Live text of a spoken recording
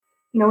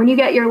when you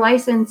get your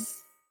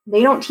license,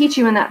 they don't teach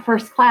you in that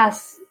first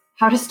class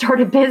how to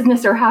start a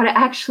business or how to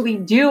actually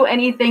do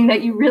anything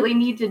that you really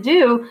need to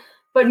do.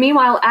 But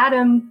meanwhile,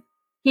 Adam,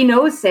 he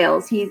knows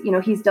sales.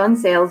 He's done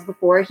sales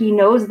before. He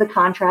knows the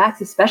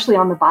contracts, especially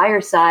on the buyer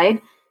side.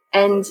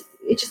 And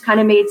it just kind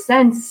of made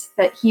sense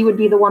that he would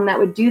be the one that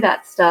would do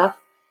that stuff.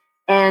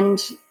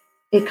 And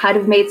it kind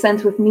of made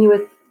sense with me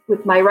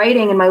with my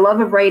writing and my love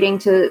of writing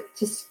to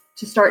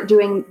start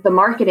doing the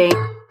marketing.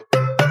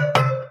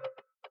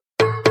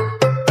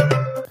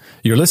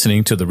 You're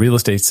listening to the Real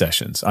Estate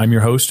Sessions. I'm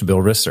your host, Bill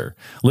Risser.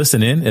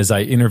 Listen in as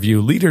I interview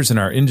leaders in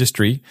our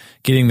industry,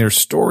 getting their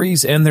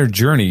stories and their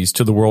journeys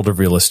to the world of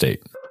real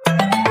estate.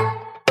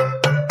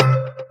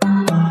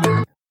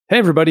 Hey,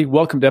 everybody.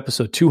 Welcome to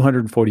episode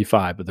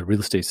 245 of the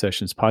Real Estate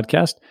Sessions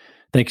podcast.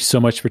 Thank you so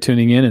much for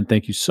tuning in, and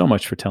thank you so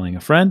much for telling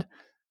a friend.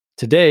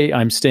 Today,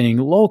 I'm staying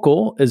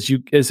local as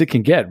it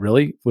can get,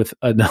 really, with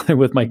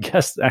my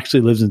guest that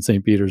actually lives in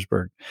St.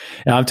 Petersburg.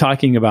 And I'm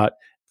talking about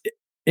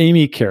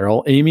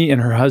Karol. Amy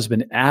and her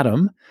husband,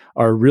 Adam,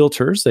 are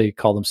realtors. They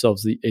call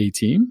themselves the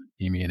A-Team,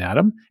 Amy and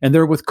Adam, and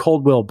they're with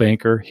Coldwell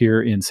Banker here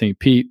in St.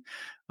 Pete.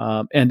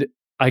 And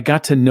I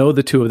got to know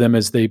the two of them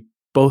as they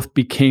both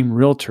became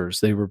realtors.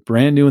 They were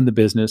brand new in the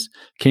business,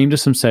 came to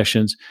some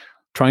sessions,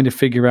 trying to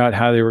figure out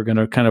how they were going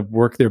to kind of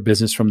work their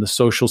business from the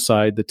social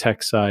side, the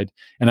tech side.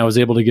 And I was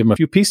able to give them a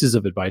few pieces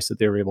of advice that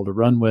they were able to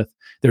run with.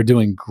 They're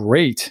doing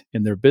great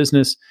in their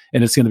business.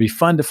 And it's going to be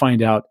fun to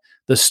find out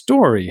the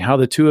story, how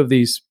the two of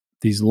these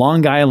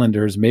Long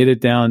Islanders made it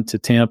down to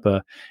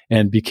Tampa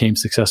and became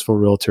successful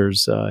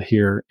realtors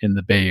here in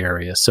the Bay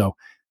Area. So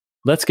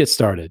let's get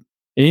started.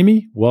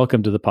 Amy,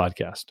 welcome to the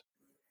podcast.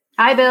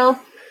 Hi, Bill.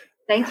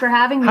 Thanks for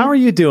having me. How are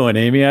you doing,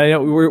 Amy? I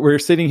know we're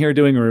sitting here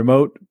doing a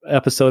remote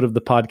episode of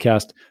the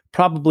podcast,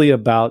 probably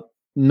about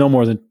no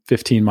more than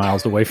 15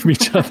 miles away from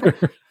each other.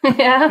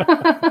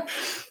 Yeah.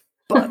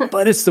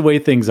 But it's the way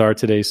things are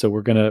today. So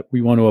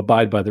we want to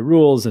abide by the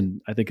rules, and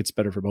I think it's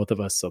better for both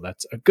of us. So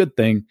that's a good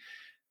thing.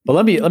 But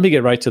let me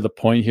get right to the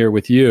point here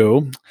with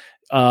you.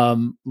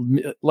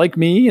 Like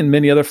me and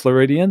many other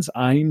Floridians,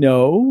 I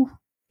know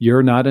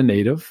you're not a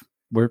native.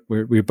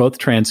 We're both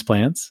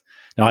transplants.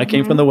 Now, I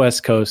came from the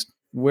West Coast.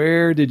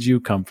 Where did you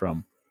come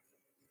from?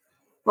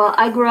 Well,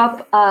 I grew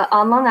up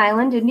on Long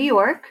Island in New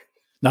York.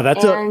 Now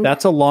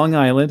that's a Long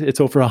Island. It's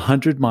over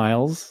 100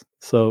 miles.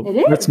 So it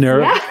is. Let's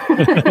narrow.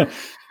 Yeah.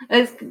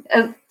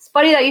 It's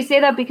funny that you say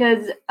that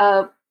because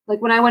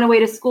like when I went away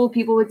to school,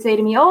 people would say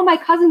to me, "Oh, my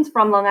cousin's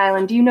from Long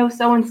Island. Do you know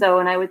so-and-so?"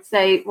 And I would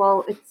say,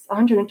 "Well, it's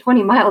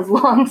 120 miles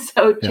long.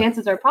 So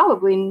chances are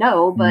probably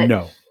no, but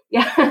no.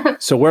 Yeah."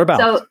 So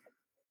whereabouts? So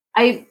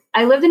I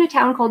lived in a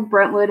town called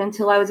Brentwood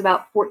until I was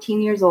about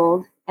 14 years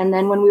old. And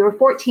then when we were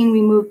 14,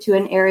 we moved to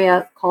an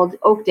area called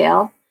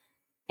Oakdale.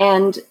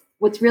 And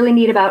what's really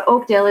neat about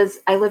Oakdale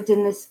is I lived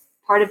in this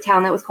part of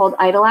town that was called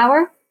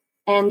Idlehour.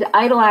 And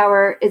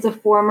Idlehour is a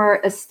former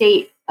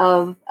estate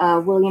of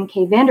William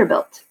K.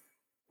 Vanderbilt.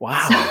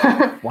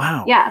 Wow.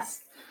 Wow.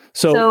 Yes.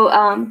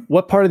 So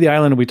what part of the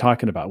island are we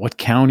talking about? What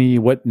county?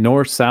 What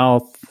north,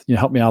 south?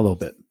 Help me out a little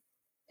bit.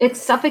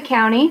 It's Suffolk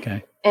County.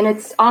 Okay. And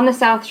it's on the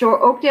South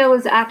Shore. Oakdale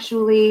is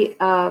actually,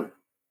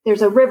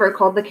 there's a river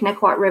called the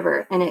Connecticut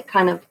River, and it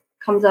kind of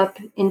comes up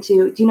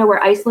into, do you know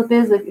where Islip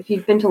is? If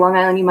you've been to Long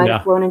Island, you might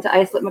have flown into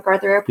Islip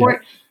MacArthur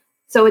Airport. Yeah.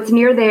 So it's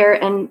near there,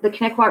 and the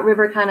Connecticut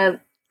River kind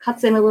of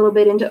cuts in a little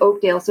bit into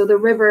Oakdale. So the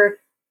river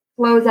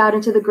flows out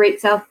into the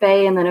Great South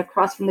Bay, and then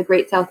across from the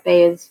Great South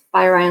Bay is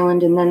Fire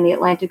Island and then the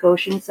Atlantic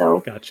Ocean. So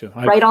gotcha.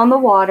 Right on the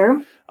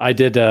water. I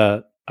did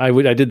I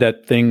did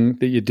that thing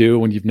that you do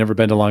when you've never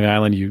been to Long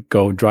Island. You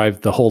go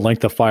drive the whole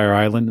length of Fire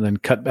Island and then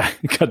cut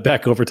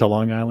back over to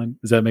Long Island.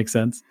 Does that make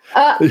sense?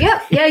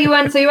 Yeah. You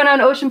went on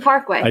Ocean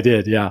Parkway. I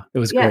did. Yeah. It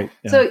was great.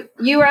 Yeah. So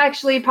you were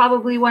actually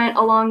probably went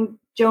along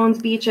Jones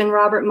Beach and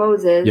Robert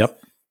Moses. Yep.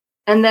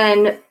 And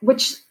then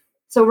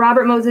so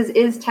Robert Moses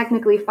is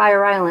technically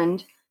Fire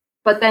Island.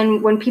 But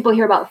then when people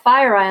hear about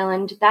Fire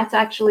Island, that's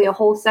actually a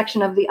whole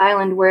section of the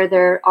island where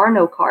there are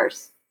no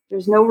cars.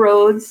 There's no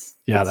roads.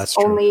 Yeah, that's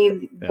true.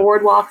 Only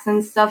boardwalks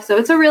and stuff. So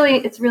it's a really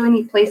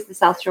neat place, the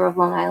South Shore of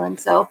Long Island.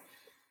 So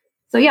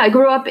yeah, I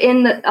grew up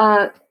in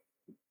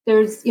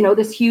there's,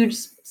 this huge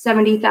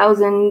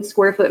 70,000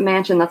 square foot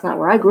mansion. That's not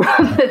where I grew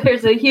up.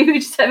 There's a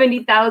huge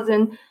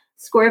 70,000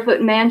 square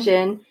foot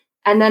mansion.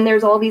 And then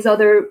there's all these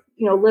other,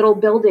 little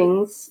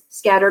buildings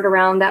scattered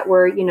around that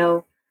were,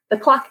 the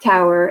clock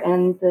tower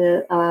and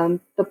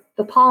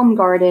the palm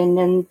garden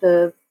and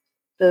the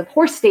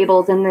horse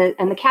stables and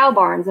the cow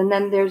barns. And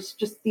then there's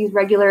just these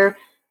regular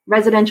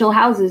residential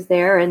houses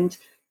there. And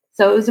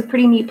so it was a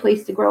pretty neat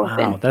place to grow up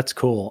in. Wow, that's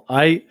cool.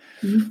 I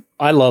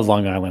love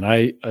Long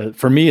Island.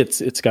 For me,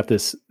 it's got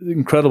this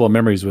incredible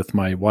memories with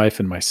my wife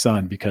and my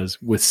son,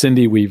 because with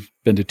Cindy, we've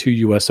been to 2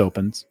 US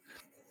Opens.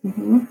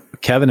 Mm-hmm.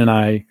 Kevin and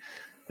I,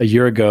 a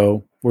year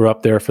ago, were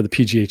up there for the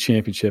PGA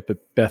Championship at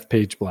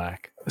Bethpage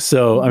Black.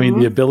 So, I mean,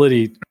 the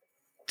ability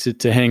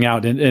to hang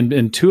out.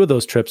 And 2 of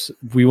those trips,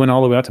 we went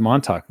all the way out to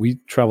Montauk. We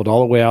traveled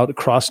all the way out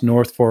across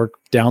North Fork,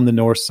 down the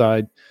north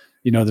side,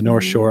 the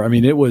North Shore. I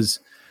mean, it was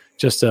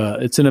just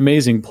it's an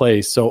amazing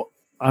place. So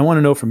I want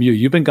to know from you.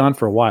 You've been gone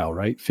for a while,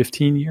 right?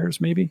 15 years,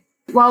 maybe.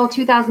 Well,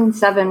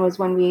 2007 was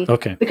when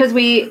because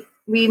we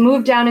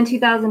moved down in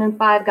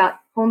 2005, got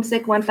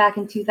homesick, went back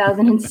in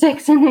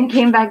 2006, and then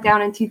came back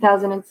down in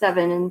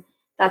 2007, and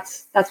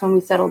that's when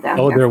we settled down.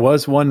 There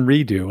was one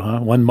redo, huh?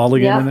 One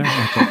mulligan in there.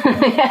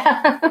 Okay.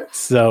 Yeah.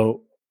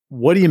 So,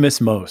 what do you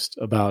miss most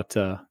about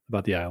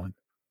the island?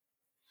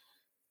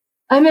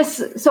 I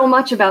miss so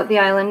much about the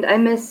island. I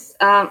miss,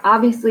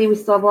 obviously, we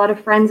still have a lot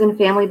of friends and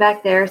family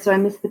back there, so I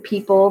miss the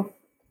people.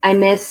 I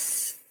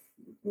miss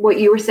what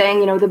you were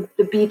saying,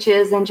 the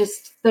beaches, and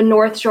just the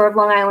North Shore of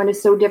Long Island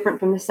is so different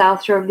from the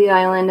South Shore of the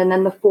island. And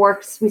then the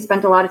Forks, we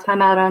spent a lot of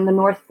time out on the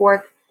North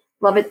Fork.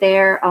 Love it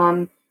there.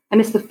 I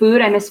miss the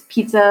food. I miss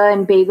pizza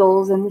and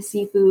bagels and the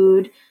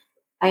seafood.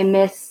 I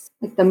miss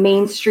like the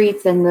main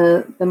streets and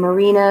the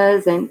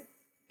marinas. And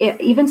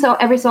even so,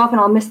 every so often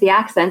I'll miss the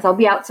accents. I'll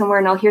be out somewhere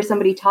and I'll hear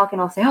somebody talk and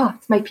I'll say, oh,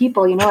 it's my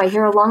people. I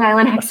hear a Long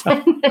Island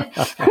accent.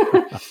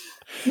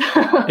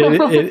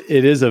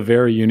 It is a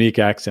very unique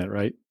accent,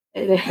 right?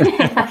 It is.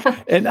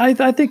 And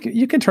I think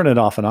you can turn it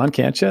off and on,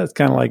 can't you? It's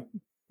kind of like,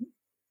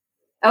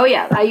 oh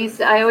yeah.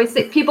 I always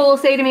say, people will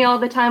say to me all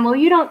the time, well,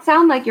 you don't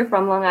sound like you're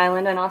from Long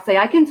Island. And I'll say,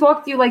 I can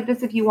talk to you like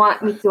this if you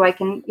want me to. I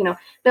can,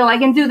 Bill, I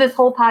can do this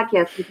whole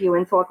podcast with you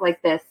and talk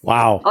like this.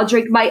 Wow. I'll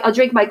drink my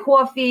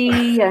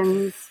coffee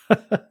and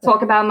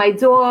talk about my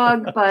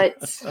dog, but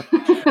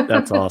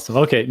that's awesome.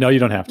 Okay. No, you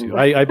don't have to.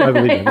 I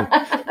believe you.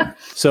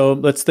 So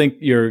let's think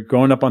you're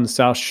growing up on the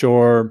South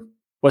Shore.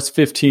 What's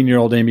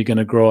 15-year-old Amy going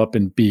to grow up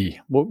and be?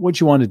 What'd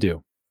you want to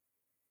do?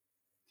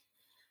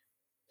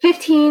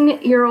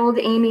 15-year-old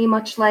Amy,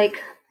 much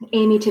like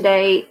Amy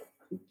today,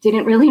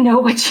 didn't really know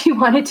what she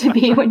wanted to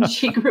be when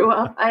she grew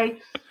up. I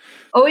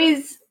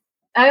always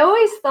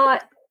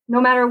thought, no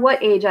matter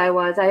what age I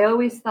was, I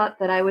always thought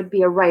that I would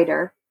be a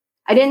writer.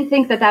 I didn't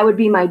think that would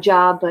be my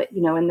job, but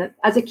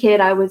as a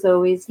kid, I was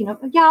always,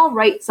 I'll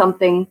write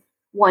something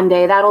one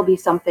day. That'll be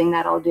something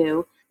that I'll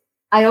do.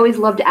 I always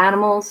loved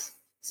animals.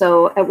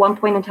 So at one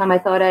point in time, I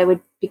thought I would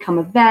become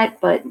a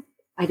vet, but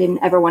I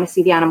didn't ever want to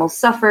see the animals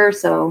suffer.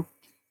 So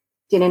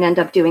didn't end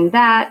up doing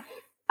that.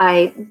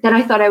 Then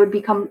I thought I would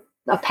become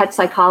a pet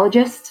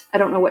psychologist. I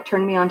don't know what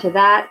turned me on to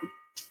that.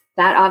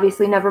 That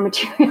obviously never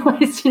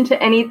materialized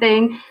into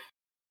anything.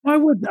 I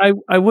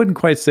wouldn't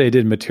quite say it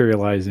didn't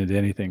materialize into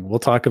anything. We'll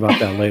talk about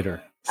that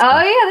later. So. Oh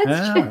yeah,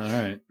 that's true.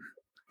 All right.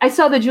 I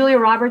saw the Julia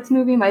Roberts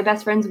movie, My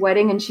Best Friend's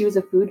Wedding, and she was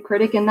a food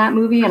critic in that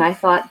movie. And I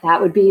thought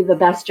that would be the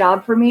best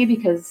job for me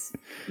because,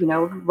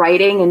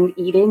 writing and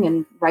eating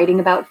and writing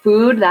about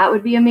food, that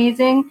would be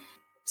amazing.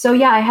 So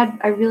yeah,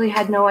 I really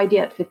had no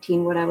idea at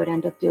 15 what I would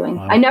end up doing.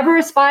 Wow. I never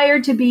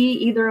aspired to be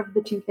either of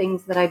the two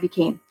things that I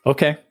became.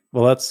 Okay.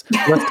 Well, let's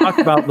talk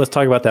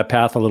about that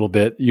path a little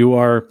bit. You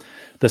are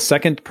the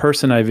second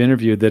person I've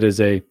interviewed that is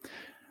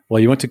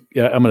you went to,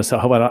 I'm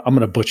going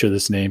to butcher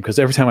this name because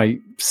every time I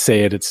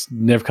say it, it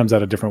never comes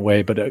out a different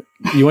way, but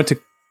you went to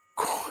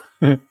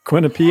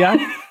Quinnipiac?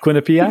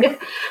 Yeah.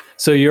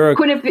 So you're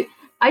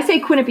I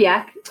say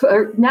Quinnipiac.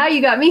 Now you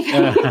got me.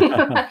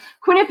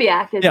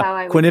 Quinnipiac is how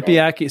I would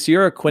Quinnipiac. say. So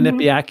you're a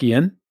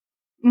Quinnipiacian,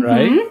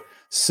 right?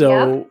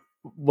 So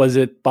was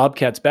it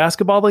Bobcats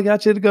basketball that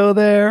got you to go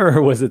there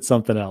or was it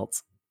something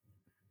else?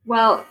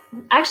 Well,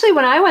 actually,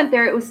 when I went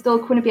there, it was still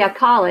Quinnipiac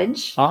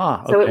College.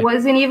 Okay. So it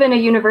wasn't even a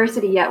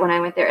university yet when I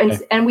went there.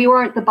 And we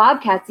weren't the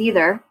Bobcats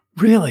either.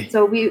 Really?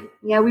 So we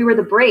were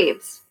the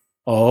Braves.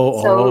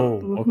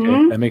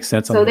 Okay. That makes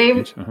sense. So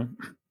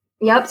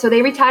so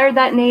they retired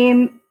that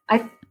name.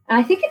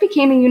 I think it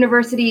became a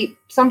university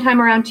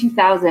sometime around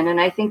 2000.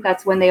 And I think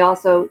that's when they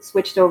also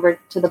switched over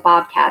to the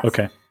Bobcats.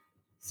 Okay.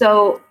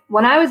 So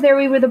when I was there,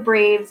 we were the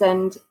Braves.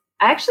 And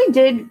I actually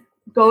did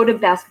go to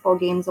basketball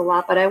games a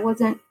lot, but I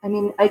wasn't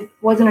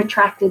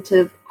attracted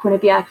to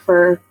Quinnipiac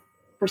for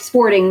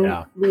sporting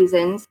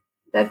reasons.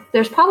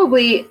 There's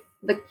probably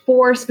like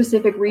 4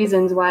 specific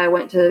reasons why I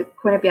went to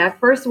Quinnipiac.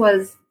 First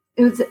was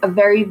it was a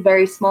very,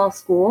 very small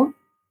school.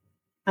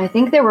 I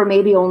think there were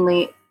maybe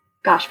only,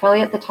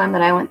 probably at the time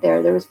that I went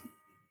there was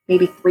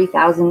maybe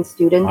 3,000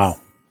 students. Wow.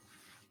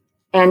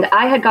 And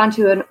I had gone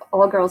to an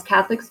all-girls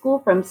Catholic school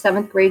from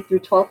 7th grade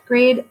through 12th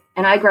grade,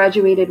 and I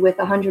graduated with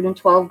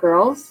 112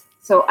 girls.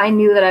 So I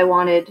knew that I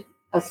wanted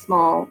a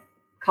small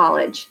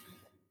college.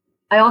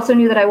 I also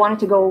knew that I wanted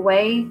to go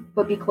away,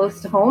 but be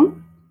close to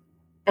home.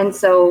 And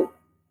so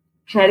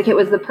Connecticut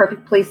was the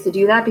perfect place to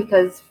do that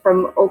because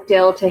from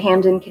Oakdale to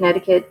Hamden,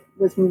 Connecticut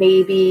was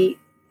maybe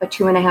a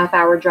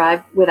 2.5-hour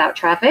drive without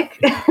traffic.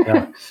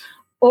 Yeah.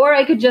 Or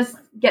I could just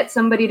get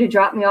somebody to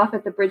drop me off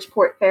at the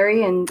Bridgeport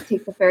ferry and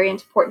take the ferry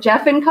into Port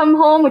Jeff and come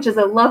home, which is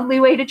a lovely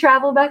way to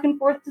travel back and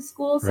forth to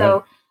school. Right.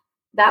 So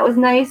that was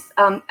nice.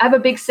 I have a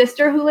big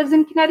sister who lives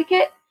in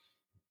Connecticut.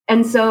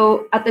 And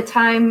so at the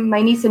time,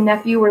 my niece and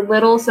nephew were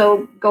little.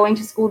 So going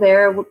to school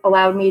there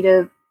allowed me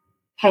to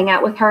hang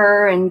out with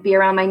her and be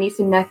around my niece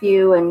and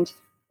nephew and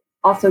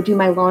also do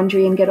my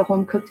laundry and get a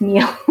home cooked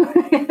meal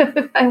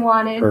if I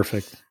wanted.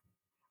 Perfect.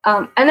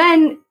 And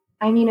then,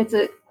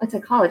 it's a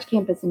college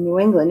campus in New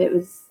England.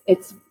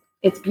 It's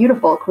It's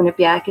beautiful,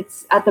 Quinnipiac.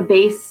 It's at the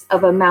base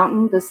of a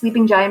mountain. The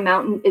Sleeping Giant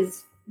Mountain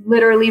is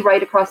literally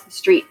right across the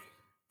street.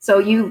 So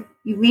you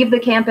leave the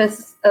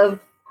campus of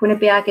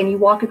Quinnipiac and you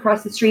walk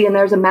across the street and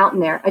there's a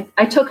mountain there.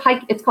 I took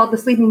hike. It's called the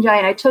Sleeping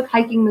Giant. I took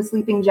hiking the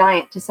Sleeping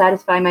Giant to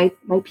satisfy my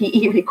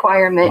PE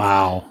requirement.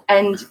 Wow.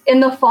 And in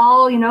the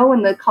fall,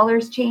 when the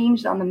colors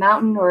changed on the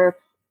mountain, or,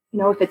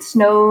 if it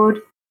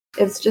snowed,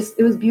 it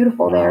was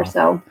beautiful there.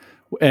 So.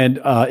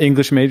 And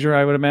English major,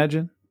 I would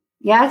imagine.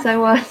 Yes, I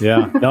was.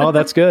 Yeah. No,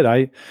 that's good.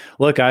 I've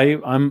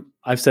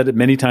said it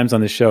many times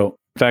on this show.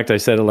 In fact, I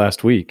said it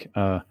last week.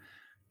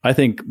 I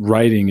think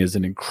writing is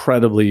an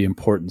incredibly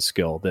important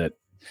skill that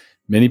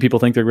many people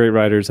think they're great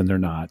writers and they're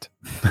not.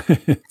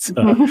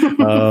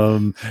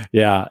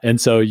 Yeah.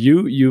 And so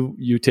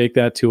you take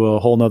that to a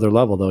whole nother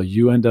level though.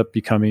 You end up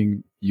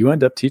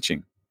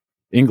teaching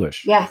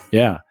English. Yes.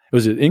 Yeah.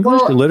 Was it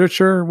English or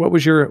literature?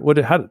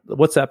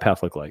 What's that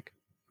path look like?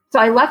 So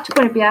I left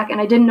Quinnipiac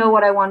and I didn't know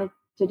what I wanted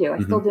to do. I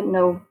still didn't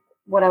know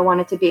what I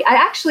wanted to be.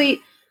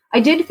 I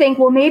did think,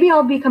 well, maybe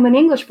I'll become an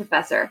English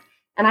professor.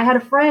 And I had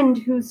a friend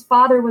whose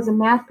father was a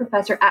math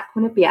professor at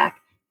Quinnipiac.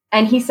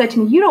 And he said to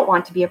me, you don't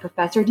want to be a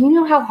professor. Do you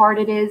know how hard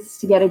it is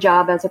to get a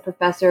job as a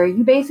professor?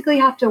 You basically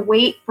have to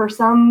wait for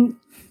some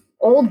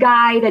old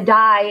guy to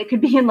die. It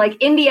could be in like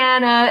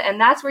Indiana, and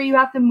that's where you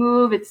have to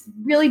move. It's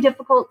really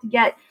difficult to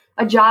get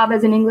a job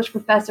as an English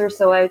professor.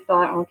 So I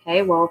thought,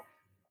 okay, well,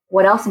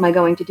 what else am I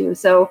going to do?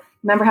 So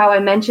remember how I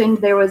mentioned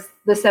there was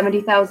the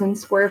 70,000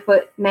 square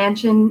foot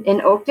mansion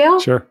in Oakdale?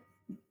 Sure.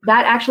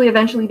 That actually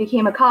eventually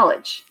became a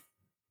college.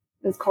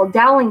 It was called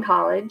Dowling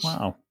College.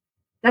 Wow.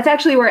 That's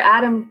actually where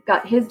Adam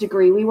got his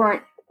degree. We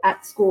weren't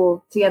at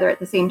school together at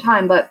the same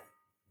time, but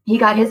he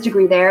got his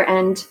degree there.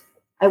 And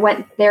I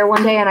went there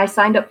one day and I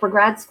signed up for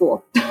grad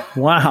school.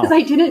 Wow. Because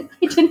I didn't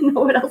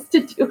know what else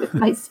to do with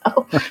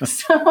myself.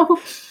 So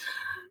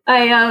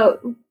I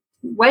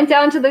went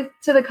down to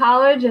the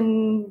college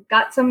and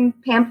got some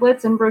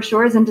pamphlets and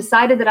brochures and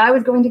decided that I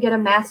was going to get a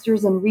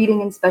master's in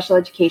reading and special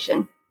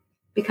education,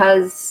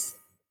 because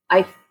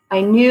I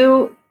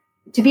knew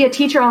to be a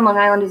teacher on Long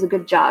Island is a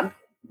good job.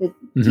 The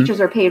teachers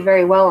are paid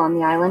very well on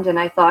the island. And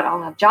I thought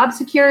I'll have job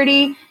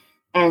security.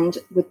 And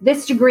with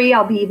this degree,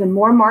 I'll be even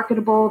more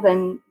marketable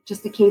than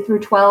just the K through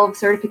 12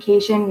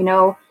 certification,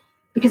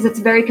 because it's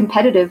very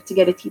competitive to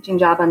get a teaching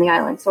job on the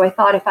island. So I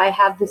thought if I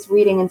have this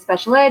reading and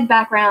special ed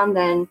background,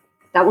 then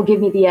that will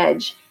give me the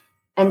edge.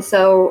 And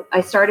so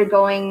I started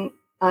going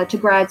to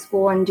grad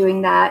school and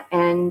doing that.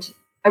 And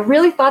I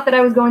really thought that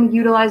I was going to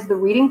utilize the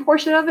reading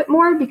portion of it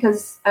more,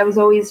 because I was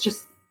always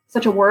just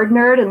such a word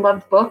nerd and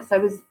loved books. I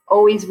was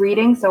always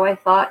reading. So I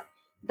thought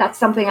that's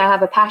something I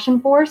have a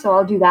passion for. So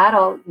I'll do that.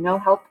 I'll,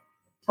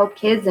 help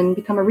kids and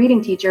become a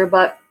reading teacher.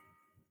 But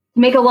to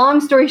make a long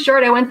story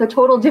short, I went the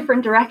total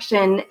different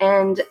direction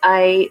and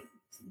I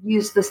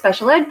used the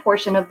special ed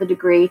portion of the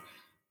degree.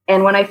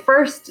 And when I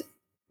first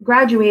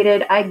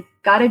graduated, I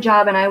got a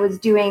job and I was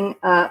doing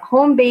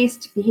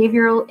home-based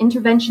behavioral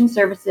intervention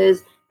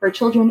services for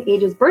children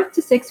ages birth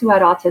to 6 who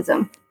had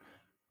autism.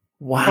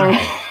 Wow.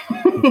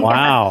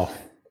 Wow.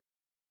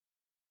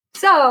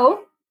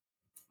 So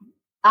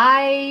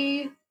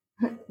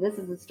this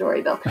is a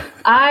story, Bill.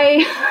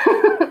 I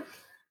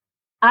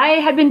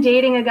had been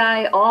dating a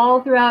guy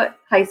all throughout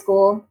high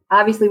school.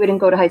 Obviously, we didn't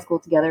go to high school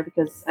together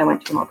because I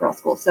went to an all-girls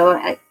school. So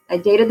I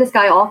dated this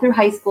guy all through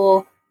high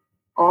school,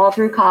 all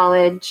through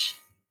college,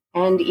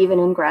 and even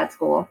in grad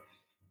school.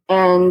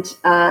 And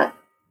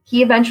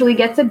he eventually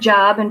gets a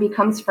job and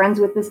becomes friends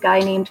with this guy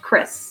named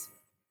Chris.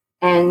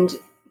 And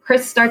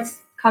Chris starts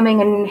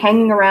coming and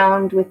hanging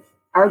around with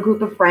our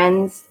group of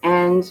friends.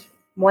 And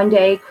one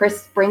day,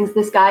 Chris brings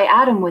this guy,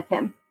 Adam, with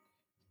him.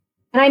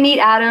 And I meet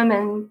Adam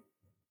and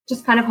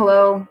just kind of,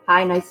 hello,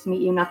 hi, nice to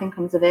meet you. Nothing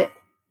comes of it.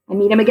 I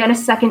meet him again a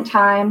second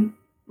time.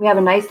 We have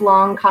a nice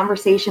long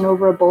conversation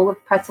over a bowl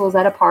of pretzels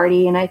at a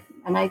party. And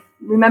I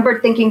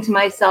remembered thinking to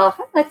myself,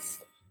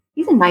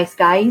 he's a nice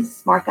guy. He's a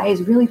smart guy.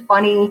 He's really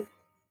funny,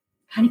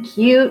 kind of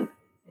cute,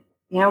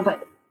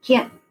 but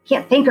can't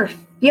think or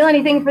feel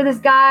anything for this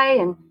guy.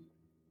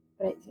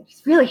 But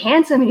he's really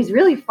handsome and he's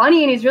really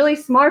funny and he's really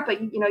smart, but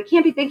you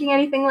can't be thinking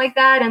anything like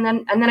that. And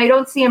then I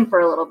don't see him for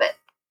a little bit.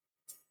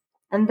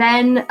 And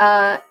then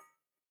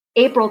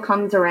April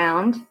comes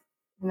around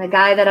and the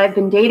guy that I've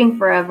been dating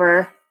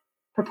forever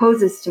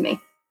proposes to me.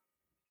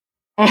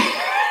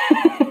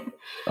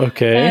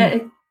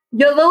 Okay.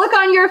 The look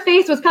on your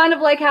face was kind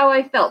of like how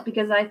I felt,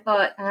 because I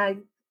thought, I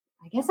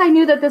guess I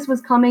knew that this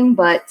was coming,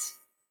 but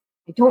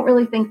I don't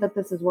really think that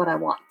this is what I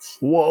want.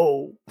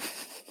 Whoa.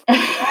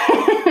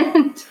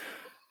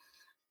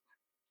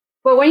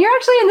 But when you're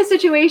actually in the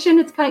situation,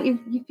 it's kind of,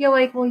 you feel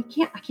like, well,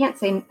 I can't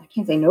say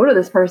no to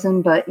this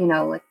person, but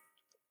I've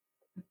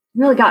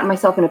really gotten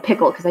myself in a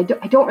pickle because I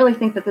don't really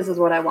think that this is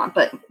what I want.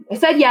 But I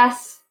said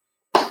yes.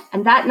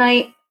 And that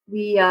night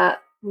we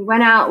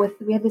went out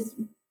we had this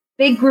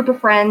big group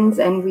of friends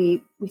and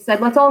we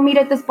said, let's all meet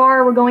at this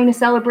bar. We're going to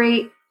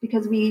celebrate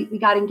because we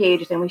got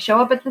engaged. And we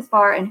show up at this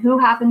bar and who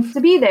happens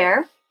to be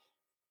there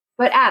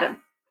but Adam.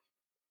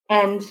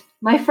 And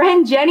my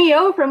friend Jenny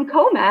O from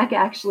Comac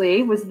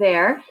actually was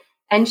there.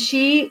 And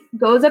she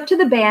goes up to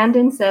the band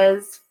and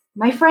says,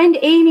 my friend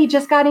Amy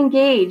just got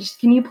engaged.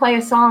 Can you play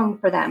a song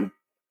for them?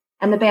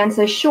 And the band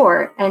says,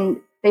 sure. And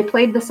they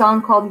played the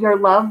song called Your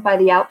Love by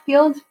the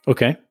Outfield.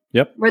 Okay.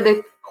 Yep. Where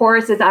the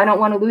chorus is, I don't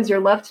want to lose your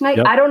love tonight.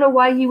 Yep. I don't know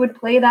why you would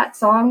play that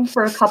song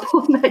for a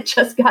couple that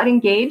just got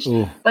engaged,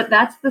 Ooh. but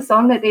that's the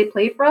song that they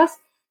played for us.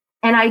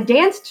 And I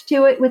danced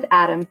to it with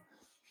Adam.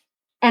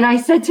 And I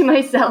said to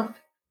myself,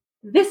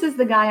 this is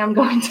the guy I'm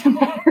going to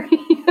marry.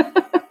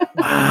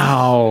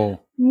 Wow.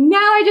 Now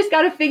I just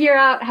got to figure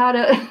out how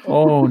to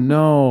Oh,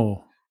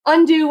 no.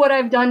 undo what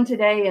I've done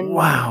today and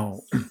wow.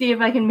 see if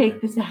I can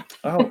make this happen.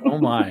 Oh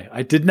my.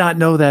 I did not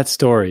know that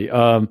story.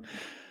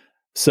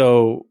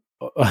 So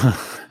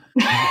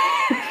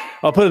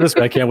I'll put it this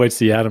way. I can't wait to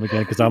see Adam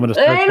again because I'm going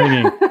to start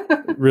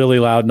singing really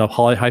loud in a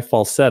high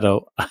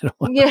falsetto. I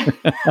don't Yeah.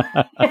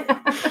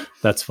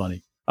 That's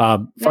funny.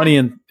 Funny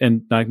and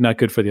not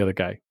good for the other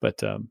guy,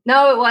 but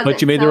no, it wasn't.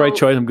 But you made the right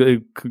choice. I'm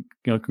good.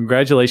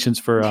 Congratulations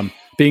for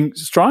being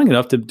strong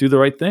enough to do the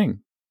right thing.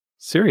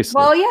 Seriously.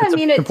 Well, yeah,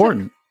 it's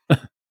important.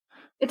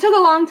 It took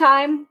a long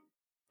time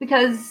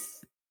because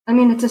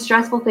it's a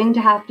stressful thing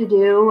to have to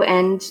do,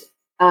 and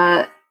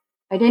I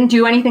didn't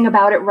do anything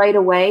about it right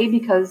away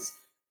because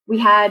we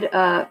had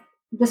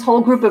this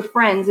whole group of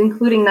friends,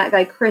 including that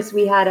guy Chris.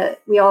 We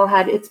all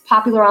had. It's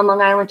popular on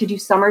Long Island to do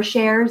summer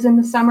shares in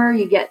the summer.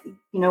 You get,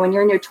 when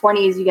you're in your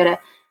 20s, you get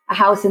a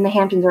house in the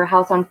Hamptons or a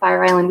house on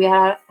Fire Island. We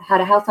had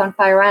a house on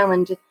Fire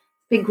Island, a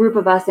big group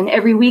of us, and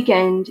every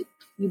weekend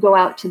you go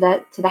out to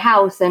the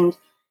house and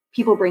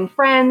people bring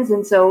friends,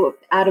 and so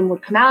Adam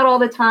would come out all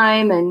the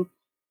time, and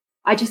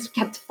I just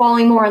kept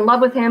falling more in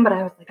love with him. But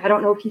I was like, I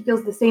don't know if he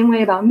feels the same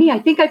way about me. I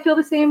think I feel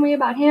the same way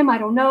about him. I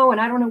don't know, and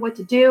I don't know what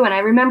to do. And I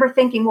remember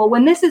thinking, well,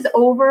 when this is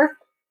over,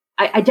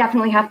 I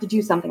definitely have to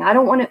do something. I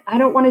don't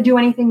want to do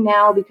anything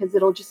now because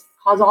it'll just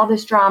cause all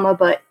this drama.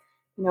 But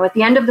at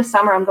the end of the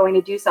summer, I'm going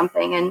to do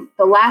something. And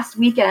the last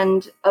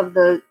weekend of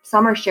the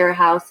summer share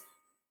house,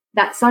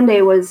 that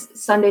Sunday was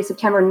Sunday,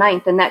 September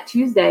 9th, and that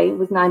Tuesday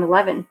was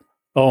 9/11.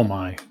 Oh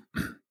my!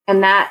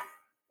 And that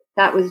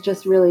was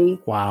just really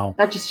wow.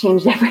 That just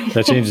changed everything.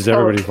 That changes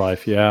everybody's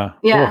life. Yeah.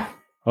 Yeah.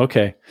 Oh,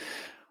 okay.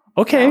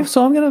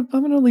 So I'm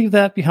gonna leave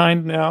that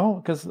behind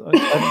now because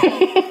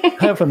I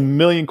have a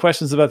million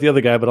questions about the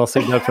other guy, but I'll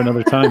save that for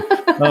another time.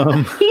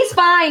 He's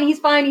fine.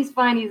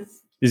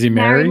 Is he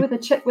married with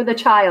a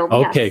child?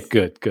 Okay, yes.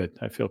 good.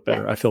 I feel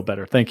better. Yes. I feel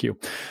better. Thank you.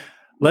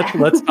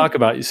 Let's talk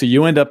about you. So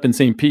you end up in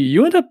St. Pete.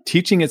 You end up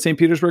teaching at St.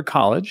 Petersburg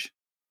College,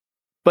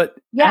 but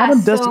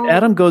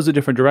Adam goes a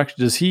different direction.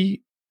 Does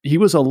he? He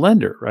was a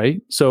lender,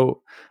 right?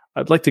 So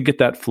I'd like to get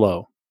that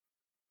flow.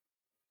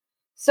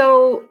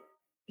 So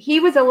he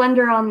was a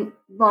lender on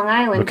Long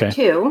Island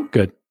too.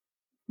 Good.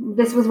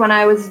 This was when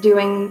I was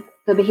doing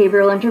the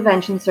behavioral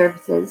intervention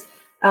services.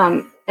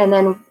 And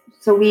then,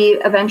 so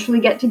we eventually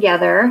get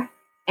together.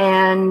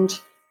 And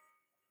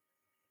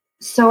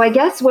so I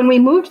guess when we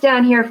moved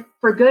down here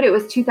for good, it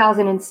was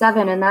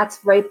 2007. And that's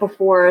right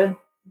before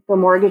the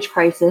mortgage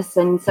crisis.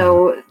 And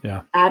so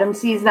Adam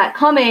sees that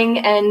coming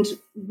and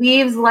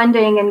leaves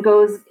lending and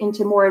goes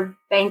into more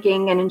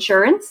banking and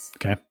insurance.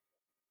 Okay.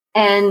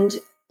 And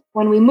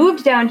when we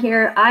moved down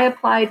here, I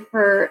applied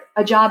for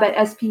a job at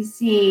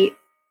SPC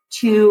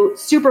to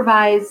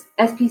supervise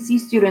SPC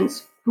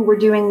students who were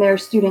doing their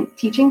student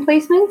teaching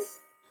placements.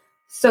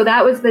 So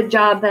that was the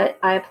job that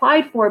I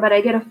applied for. But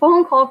I get a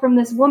phone call from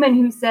this woman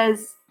who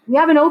says, we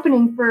have an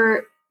opening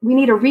we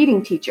need a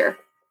reading teacher.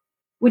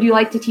 Would you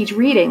like to teach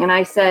reading? And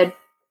I said,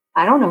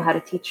 I don't know how to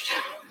teach.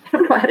 I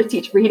don't know how to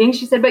teach reading.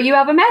 She said, but you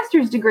have a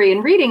master's degree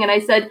in reading. And I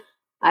said,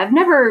 I've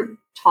never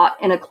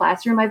taught in a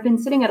classroom. I've been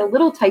sitting at a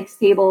little types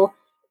table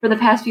for the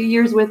past few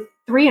years with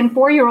 3 and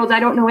 4 year olds. I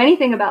don't know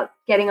anything about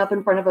getting up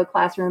in front of a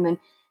classroom. And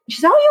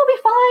she said, oh, you'll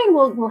be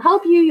fine. We'll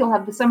help you. You'll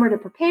have the summer to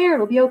prepare.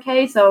 It'll be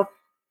okay. So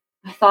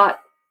I thought,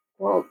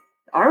 well,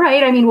 all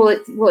right.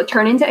 Will it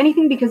turn into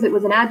anything? Because it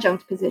was an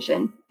adjunct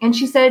position. And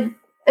she said,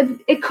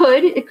 it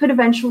could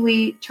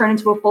eventually turn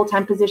into a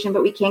full-time position,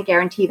 but we can't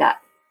guarantee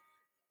that.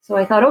 So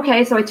I thought,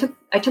 okay. So I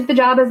took the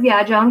job as the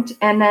adjunct.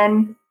 And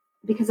then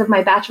because of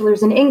my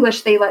bachelor's in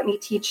English, they let me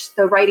teach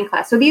the writing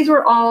class. So these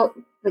were all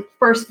like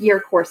first year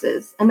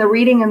courses, and the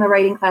reading and the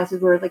writing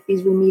classes were like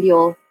these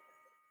remedial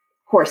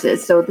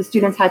courses. So the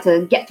students had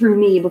to get through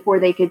me before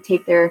they could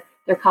take their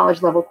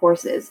college level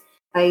courses.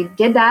 I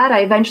did that. I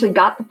eventually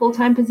got the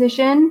full-time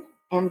position,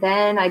 and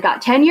then I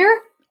got tenure.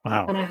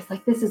 Wow. And I was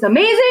like, this is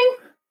amazing.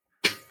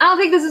 I don't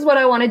think this is what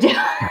I want to do.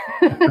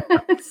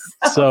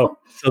 So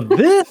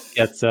this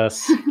gets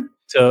us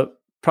to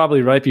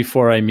probably right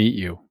before I meet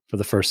you for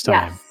the first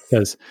time,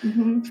 because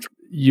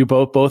you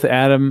both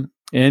Adam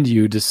and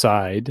you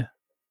decide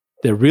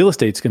that real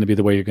estate's going to be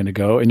the way you're going to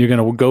go, and you're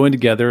going to go in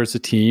together as a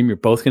team. You're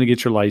both going to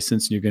get your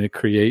license, and you're going to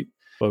create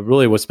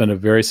what's been a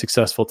very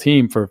successful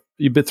team for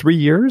you've been 3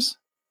 years.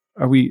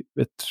 Are we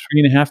at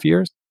 3.5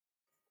 years?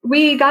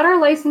 We got our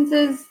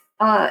licenses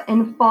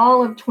in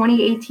fall of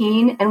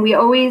 2018, and we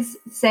always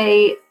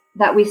say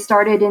that we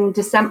started in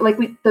December,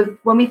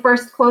 when we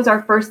first closed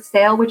our first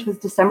sale, which was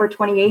December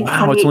 28th,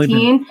 Wow,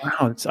 2018.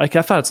 I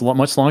thought it's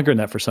much longer than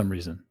that for some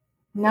reason.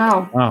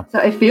 No. Wow. So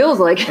it feels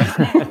like.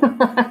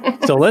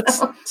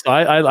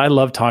 I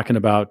love talking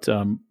about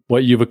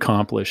what you've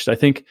accomplished. I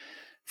think,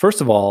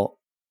 first of all,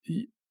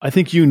 I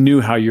think you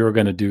knew how you were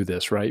going to do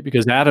this, right?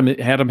 Because Adam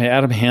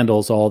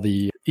handles all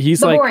the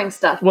boring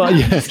stuff. Well,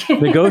 yeah,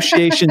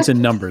 negotiations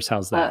and numbers.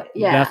 How's that?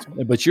 Yeah.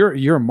 But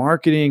you're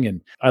marketing,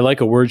 and I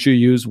like a word you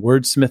use,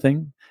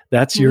 wordsmithing.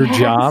 That's your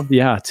job,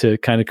 to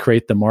kind of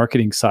create the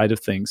marketing side of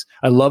things.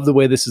 I love the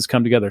way this has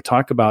come together.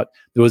 Talk about,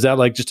 was that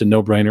like just a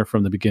no-brainer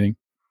from the beginning?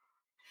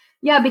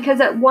 Yeah, because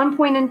at one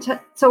point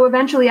so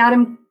eventually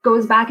Adam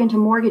goes back into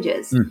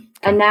mortgages,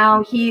 and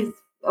now he's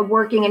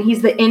working, and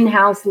he's the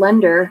in-house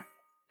lender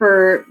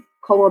for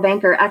Coldwell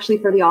Banker, actually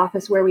for the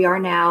office where we are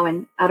now,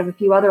 and out of a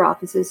few other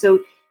offices. So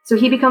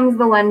he becomes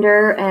the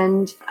lender,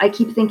 and I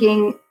keep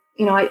thinking,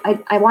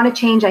 I want to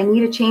change. I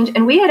need a change.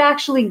 And we had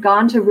actually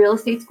gone to real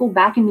estate school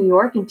back in New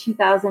York in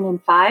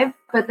 2005.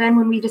 But then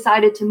when we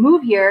decided to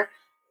move here,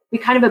 we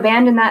kind of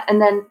abandoned that.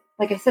 And then,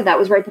 like I said, that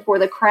was right before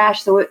the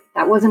crash. So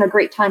that wasn't a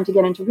great time to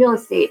get into real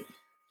estate.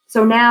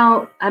 So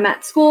now I'm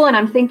at school and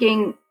I'm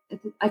thinking,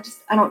 I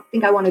don't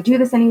think I want to do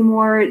this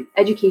anymore.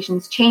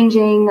 Education's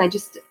changing.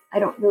 I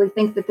don't really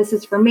think that this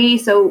is for me.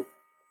 So,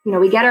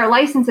 we get our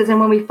licenses. And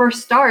when we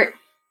first start,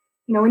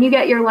 when you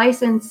get your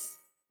license,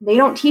 they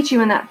don't teach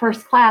you in that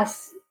first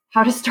class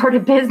how to start a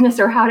business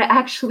or how to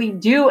actually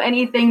do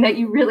anything that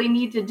you really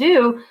need to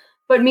do.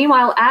 But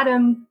meanwhile,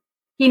 Adam,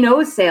 he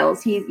knows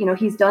sales.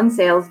 He's done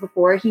sales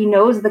before. He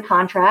knows the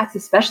contracts,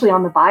 especially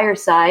on the buyer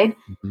side.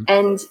 Mm-hmm.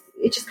 And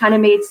it just kind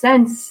of made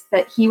sense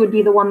that he would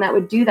be the one that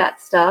would do that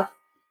stuff.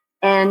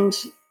 And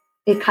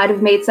it kind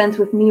of made sense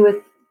with me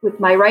with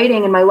my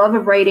writing and my love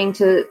of writing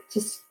to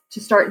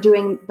start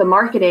doing the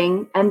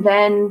marketing. And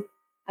then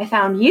I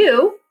found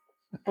you,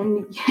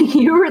 and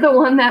you were the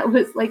one that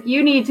was like,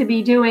 you need to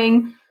be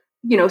doing,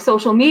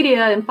 social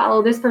media and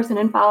follow this person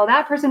and follow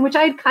that person, which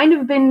I'd kind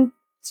of been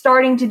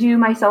starting to do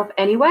myself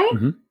anyway.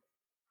 Mm-hmm.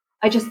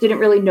 I just didn't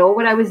really know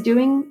what I was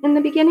doing in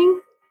the beginning.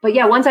 But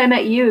yeah, once I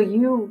met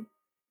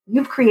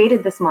you've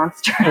created this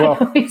monster. Well,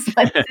 I always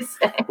like to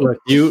say. Look,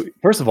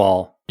 first of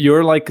all,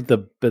 you're like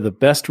the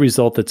best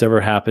result that's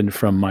ever happened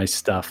from my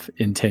stuff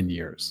in 10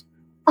 years.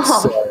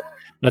 Oh. So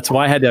that's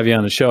why I had to have you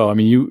on the show. I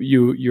mean,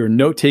 your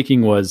note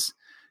taking was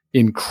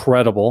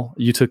incredible.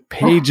 You took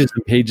pages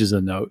and pages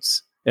of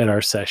notes at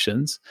our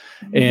sessions,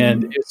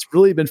 and it's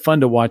really been fun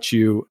to watch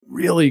you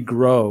really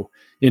grow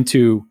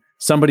into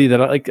somebody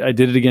that I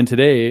did it again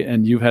today,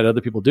 and you've had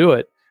other people do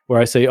it, where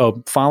I say,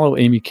 follow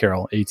Amy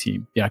Karol,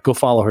 A-Team. Yeah, go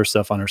follow her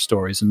stuff on her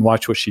stories and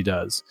watch what she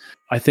does.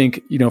 I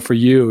think, for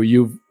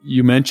you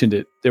mentioned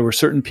it. There were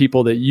certain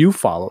people that you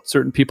followed,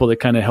 certain people that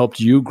kind of helped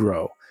you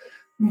grow.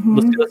 Mm-hmm.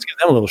 Let's give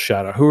them a little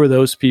shout out. Who are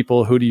those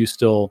people? Who do you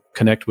still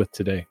connect with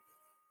today?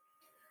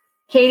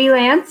 Katie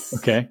Lance.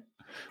 Okay.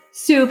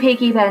 Sue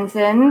Pakey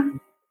Benson.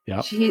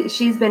 Yeah.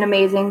 She's been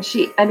amazing.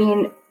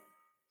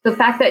 The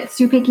fact that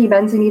Sue Pakey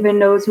Benson even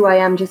knows who I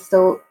am just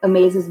still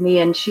amazes me,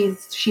 and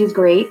she's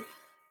great.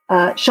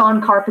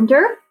 Sean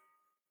Carpenter.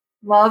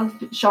 Love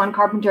Sean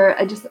Carpenter.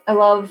 I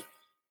love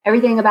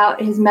everything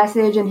about his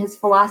message and his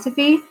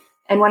philosophy.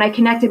 And when I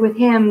connected with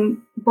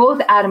him,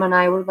 both Adam and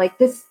I were like,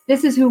 this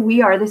is who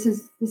we are. This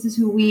is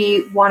who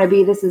we want to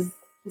be. This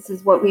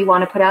is what we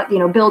want to put out,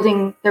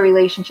 building the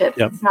relationships.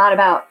 Yep. It's not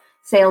about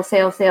sales,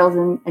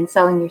 and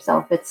selling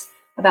yourself. It's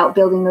about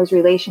building those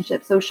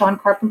relationships. So Sean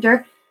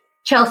Carpenter,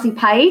 Chelsea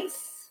Pites.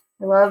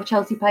 I love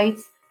Chelsea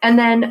Pites. And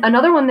then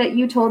another one that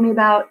you told me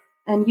about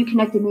and you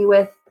connected me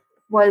with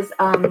was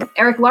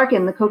Eric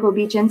Larkin, the Cocoa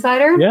Beach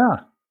Insider.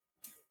 Yeah.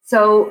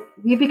 So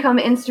we've become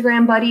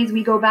Instagram buddies.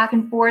 We go back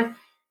and forth.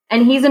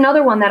 And he's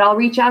another one that I'll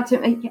reach out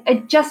to.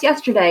 Just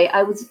yesterday,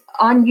 I was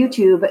on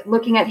YouTube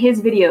looking at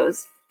his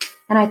videos.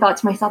 And I thought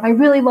to myself, I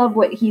really love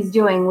what he's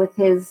doing with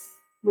his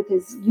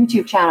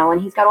YouTube channel.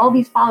 And he's got all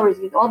these followers,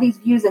 he's got all these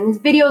views, and his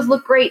videos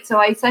look great. So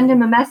I send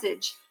him a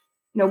message.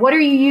 What are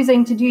you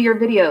using to do your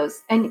videos?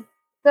 And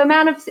the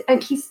amount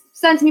of, he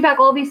sends me back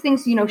all these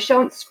things,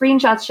 showing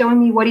screenshots, showing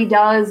me what he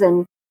does.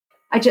 And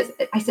I said,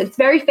 it's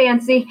very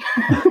fancy.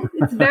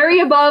 It's very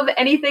above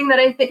anything that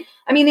I think.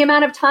 I mean, the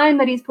amount of time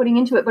that he's putting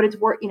into it, but it's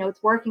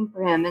working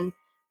for him.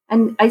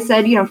 And I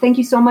said, thank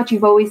you so much.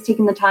 You've always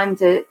taken the time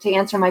to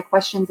answer my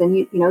questions. And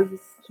he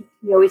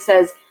always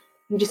says,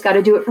 you just got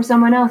to do it for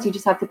someone else. You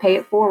just have to pay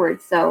it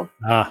forward. So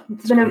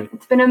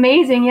it's been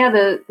amazing. Yeah.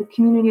 The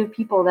community of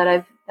people that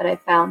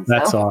I've found.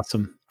 That's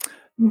awesome.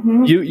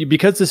 Mm-hmm. You,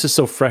 because this is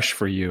so fresh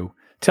for you,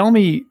 tell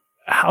me,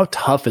 how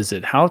tough is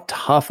it? How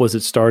tough was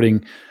it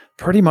starting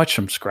pretty much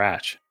from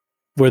scratch?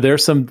 Were there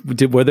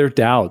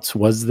doubts?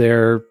 Was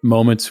there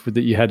moments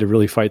that you had to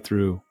really fight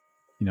through,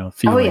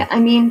 feeling? Oh yeah. I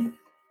mean,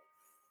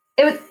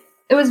 it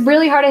was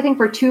really hard, I think,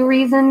 for two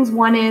reasons.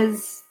 One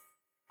is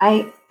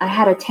I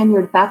had a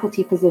tenured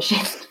faculty position,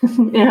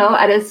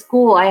 at a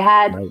school. I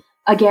had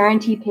a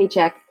guaranteed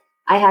paycheck.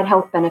 I had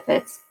health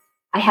benefits.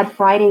 I had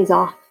Fridays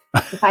off.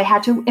 If I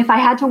had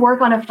to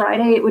work on a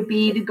Friday, it would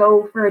be to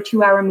go for a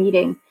 2-hour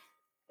meeting.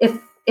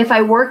 If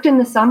I worked in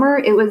the summer,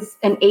 it was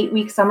an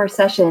 8-week summer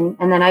session.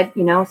 And then I'd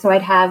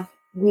have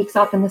weeks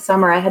off in the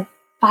summer. I had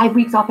 5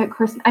 weeks off at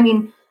Christmas. I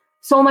mean,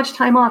 so much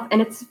time off.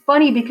 And it's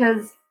funny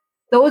because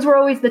those were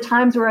always the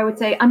times where I would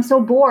say, I'm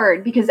so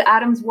bored because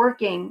Adam's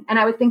working. And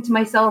I would think to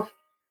myself,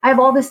 I have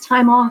all this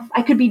time off.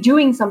 I could be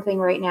doing something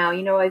right now.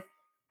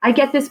 I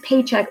get this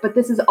paycheck, but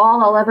this is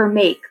all I'll ever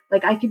make.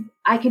 Like I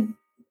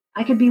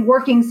could be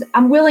working.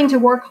 I'm willing to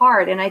work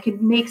hard and I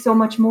could make so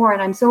much more.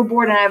 And I'm so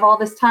bored and I have all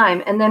this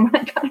time. And then when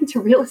I got into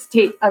real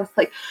estate, I was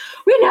like,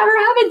 we never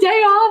have a day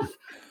off.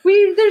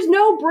 There's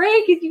no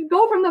break. If you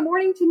go from the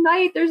morning to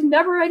night, there's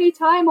never any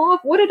time off.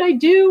 What did I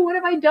do? What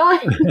have I done?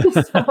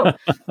 So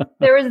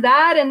there was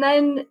that. And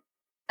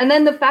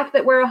then the fact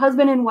that we're a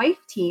husband and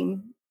wife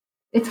team.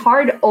 It's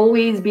hard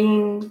always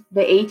being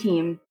the A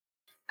team.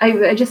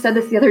 I just said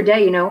this the other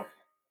day,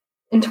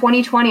 in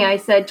 2020, I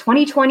said,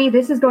 2020,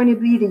 this is going to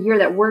be the year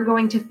that we're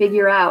going to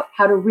figure out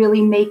how to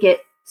really make it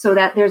so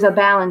that there's a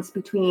balance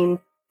between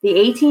the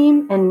A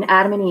team and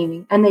Adam and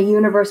Amy. And the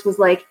universe was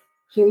like,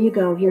 here you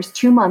go. Here's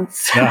 2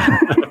 months. Yeah,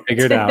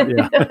 figure it out.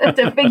 Yeah.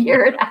 To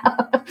figure it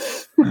out.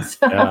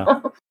 So.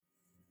 Yeah.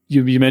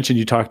 You mentioned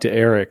you talked to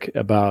Eric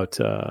about,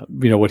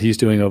 what he's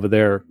doing over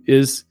there.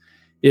 Is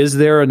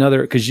there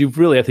another, because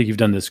I think you've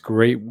done this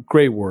great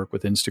work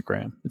with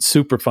Instagram. It's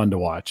super fun to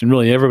watch, and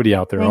really everybody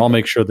out there, I'll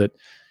make sure that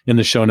in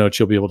the show notes,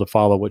 you'll be able to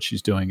follow what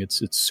she's doing.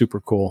 It's super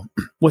cool.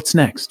 What's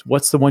next?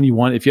 What's the one you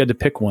want? If you had to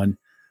pick one,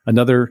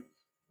 another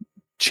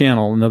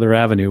channel, another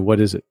avenue, what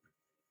is it?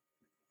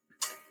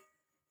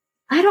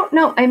 I don't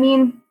know. I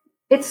mean,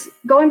 it's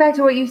going back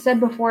to what you said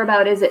before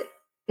about, is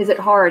it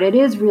hard? It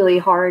is really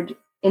hard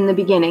in the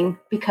beginning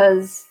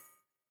because,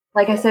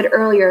 like I said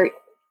earlier,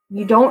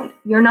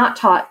 you're not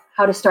taught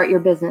how to start your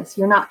business.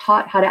 You're not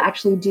taught how to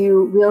actually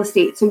do real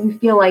estate. So you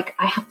feel like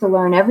I have to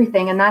learn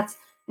everything. And that's,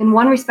 in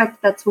one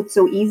respect, that's what's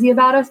so easy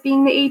about us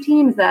being the A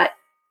team, is that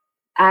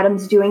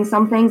Adam's doing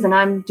some things and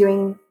I'm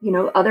doing,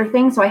 other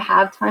things. So I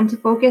have time to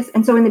focus.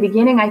 And so in the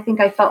beginning, I think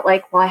I felt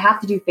like, well, I have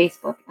to do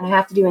Facebook and I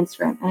have to do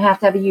Instagram and I have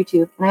to have a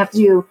YouTube and I have to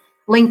do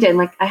LinkedIn.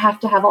 Like I have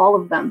to have all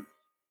of them.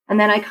 And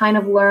then I kind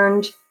of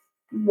learned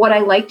what I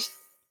liked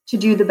to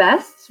do the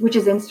best, which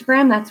is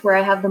Instagram. That's where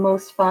I have the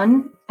most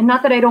fun. And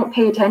not that I don't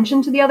pay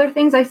attention to the other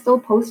things. I still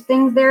post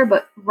things there,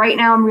 but right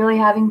now I'm really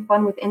having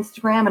fun with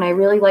Instagram and I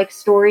really like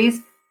stories.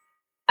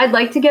 I'd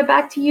like to get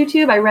back to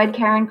YouTube. I read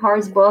Karen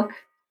Carr's book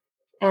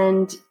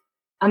and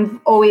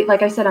I'm always,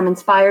 like I said, I'm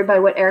inspired by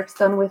what Eric's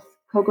done with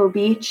Cocoa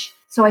Beach.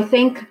 So I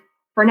think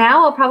for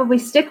now, I'll probably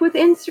stick with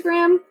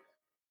Instagram,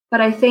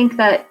 but I think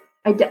that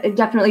I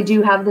definitely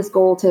do have this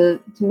goal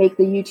to make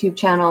the YouTube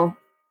channel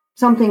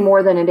something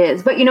more than it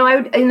is. But,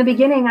 in the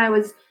beginning, I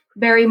was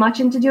very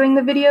much into doing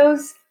the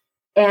videos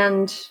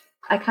and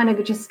I kind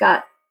of just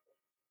got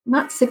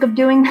not sick of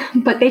doing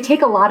them, but they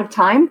take a lot of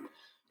time.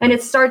 And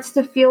it starts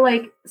to feel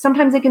like,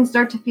 sometimes it can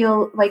start to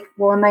feel like,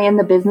 well, am I in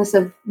the business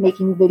of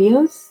making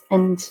videos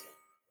and,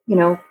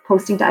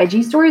 posting to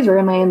IG stories, or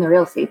am I in the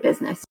real estate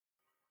business?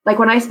 Like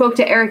when I spoke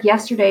to Eric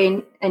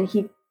yesterday and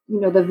he,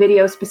 the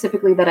video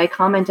specifically that I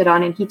commented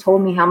on, and he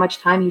told me how much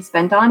time he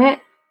spent on it,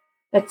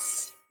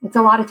 it's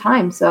a lot of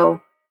time.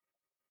 So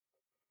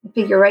I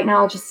figure right now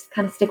I'll just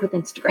kind of stick with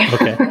Instagram.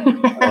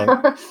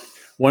 Okay.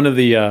 One of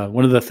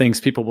the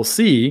things people will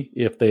see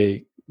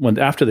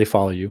after they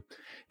follow you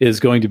is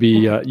going to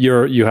be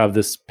you have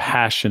this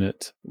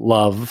passionate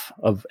love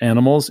of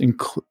animals,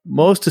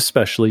 most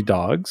especially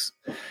dogs,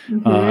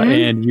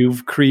 and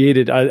you've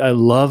created. I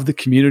love the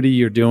community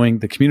you're doing,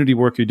 the community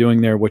work you're doing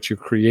there, what you're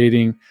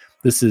creating.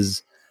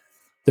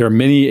 There are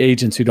many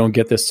agents who don't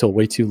get this till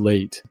way too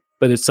late,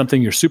 but it's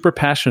something you're super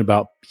passionate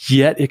about.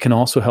 Yet it can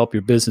also help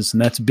your business,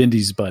 and that's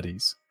Bindy's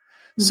Buddies.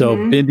 So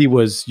Bindy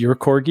was your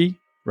corgi,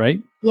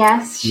 right?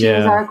 Yes, she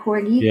was our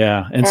corgi.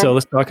 Yeah, and so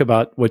let's talk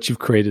about what you've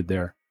created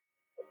there.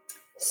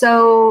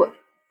 So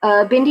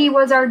Bindy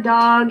was our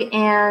dog,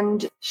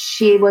 and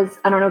she was,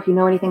 I don't know if you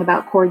know anything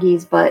about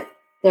corgis, but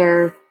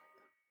they're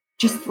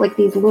just like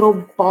these little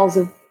balls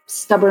of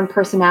stubborn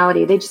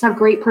personality. They just have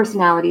great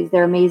personalities.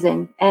 They're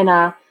amazing.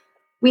 And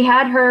we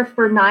had her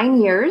for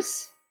 9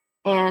 years,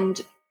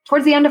 and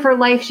towards the end of her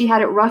life, she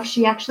had it rough.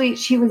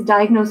 She was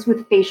diagnosed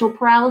with facial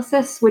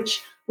paralysis, which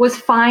was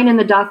fine. And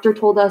the doctor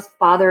told us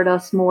bothered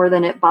us more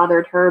than it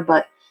bothered her,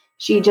 but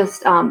she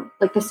just,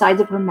 like the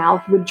sides of her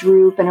mouth would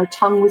droop and her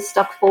tongue was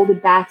stuck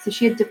folded back. So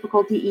she had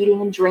difficulty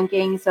eating and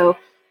drinking. So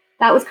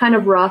that was kind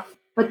of rough.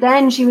 But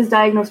then she was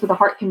diagnosed with a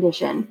heart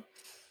condition.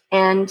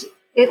 And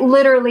it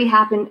literally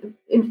happened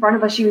in front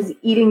of us. She was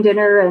eating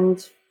dinner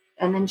and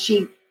then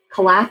she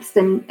collapsed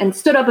and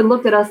stood up and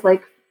looked at us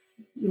like,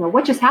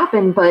 what just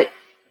happened? But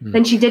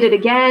then she did it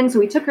again. So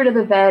we took her to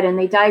the vet and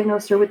they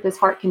diagnosed her with this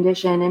heart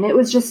condition. And it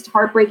was just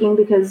heartbreaking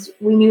because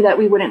we knew that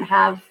we wouldn't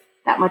have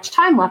that much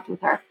time left with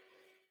her.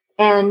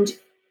 And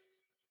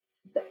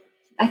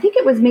I think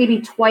it was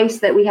maybe twice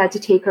that we had to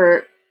take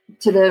her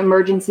to the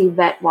emergency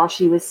vet while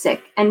she was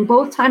sick. And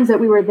both times that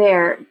we were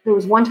there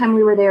was one time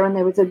we were there when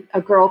there was a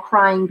girl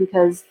crying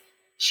because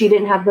she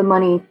didn't have the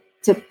money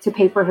to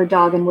pay for her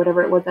dog and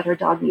whatever it was that her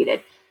dog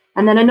needed.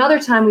 And then another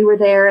time we were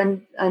there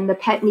and the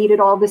pet needed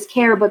all this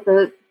care, but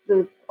the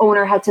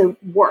owner had to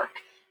work.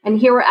 And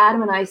here were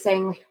Adam and I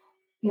saying, like,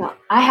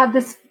 I have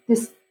this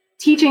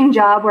teaching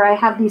job where I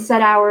have these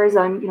set hours.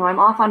 I'm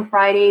off on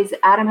Fridays.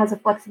 Adam has a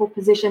flexible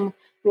position.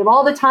 We have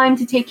all the time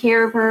to take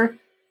care of her.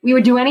 We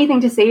would do anything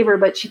to save her,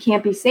 but she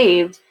can't be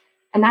saved.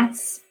 And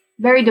that's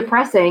very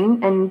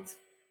depressing and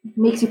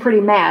makes you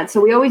pretty mad.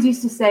 So we always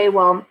used to say,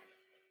 well,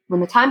 when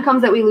the time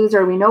comes that we lose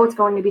her, we know it's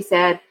going to be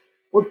sad.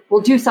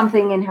 We'll do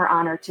something in her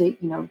honor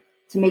to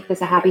make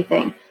this a happy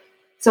thing.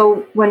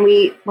 So when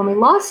we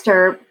lost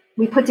her,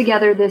 we put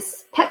together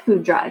this pet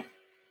food drive,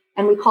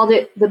 and we called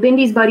it the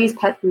Bindy's Buddies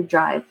Pet Food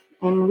Drive.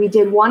 And we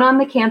did one on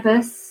the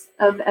campus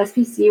of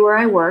SPC where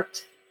I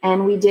worked,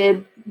 and we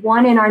did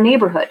one in our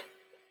neighborhood.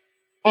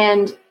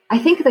 And I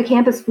think the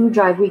campus food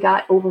drive, we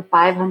got over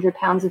 500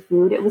 pounds of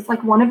food. It was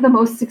like one of the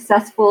most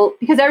successful,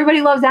 because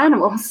everybody loves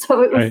animals.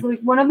 So it was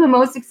like one of the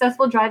most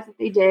successful drives that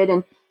they did.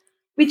 And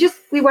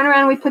we went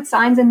around, we put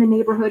signs in the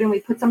neighborhood, and we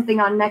put something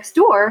on next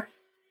door,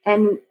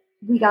 and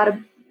we got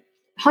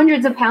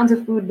hundreds of pounds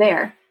of food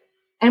there.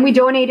 And we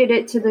donated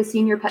it to the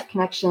Senior Pet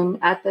Connection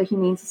at the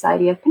Humane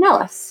Society of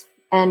Pinellas.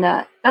 And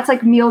that's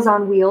like Meals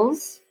on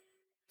Wheels.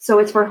 So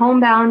it's for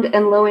homebound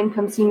and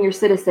low-income senior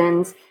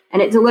citizens,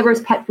 and it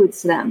delivers pet food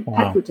to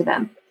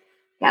them.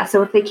 Yeah,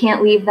 so if they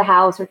can't leave the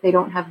house or if they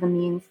don't have the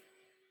means.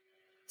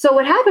 So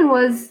what happened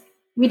was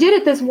we did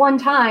it this one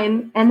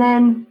time, and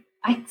then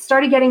I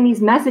started getting these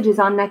messages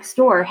on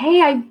Nextdoor.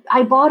 Hey,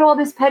 I bought all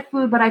this pet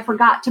food, but I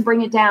forgot to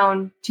bring it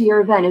down to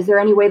your event. Is there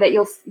any way that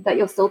you'll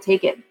still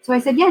take it? So I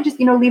said, yeah, just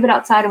leave it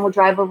outside and we'll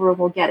drive over and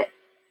we'll get it.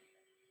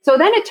 So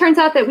then it turns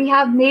out that we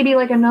have maybe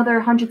like another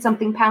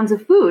 100-something pounds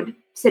of food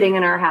sitting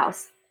in our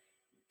house.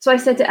 So I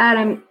said to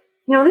Adam,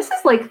 this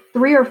is like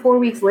 3 or 4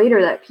 weeks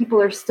later that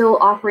people are still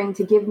offering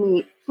to give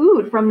me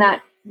food from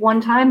that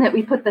one time that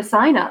we put the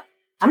sign up.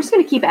 I'm just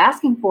going to keep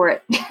asking for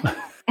it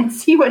and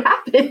see what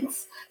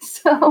happens.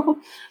 So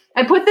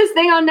I put this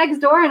thing on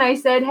Nextdoor and I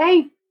said,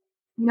 hey,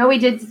 we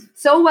did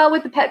so well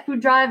with the pet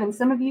food drive, and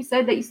some of you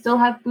said that you still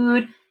have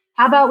food.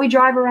 How about we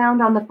drive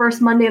around on the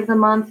first Monday of the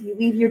month? You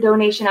leave your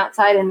donation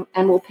outside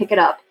and we'll pick it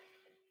up.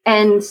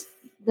 And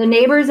the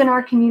neighbors in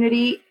our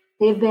community,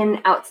 they've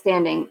been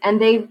outstanding,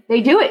 and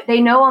they do it. They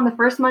know on the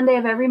first Monday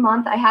of every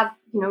month, I have,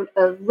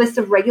 a list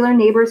of regular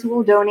neighbors who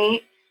will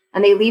donate,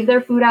 and they leave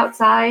their food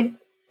outside,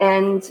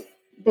 and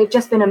they've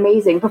just been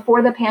amazing.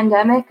 Before the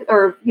pandemic,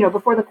 or,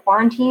 before the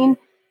quarantine,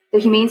 the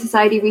Humane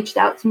Society reached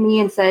out to me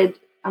and said,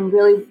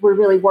 we're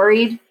really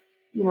worried.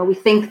 We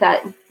think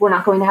that we're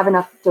not going to have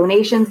enough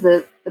donations.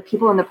 The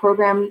people in the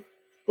program,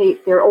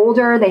 they're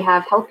older, they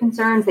have health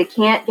concerns, they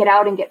can't get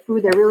out and get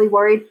food. They're really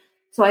worried.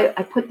 So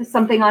I put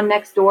something on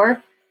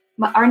Nextdoor.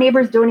 Our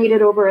neighbors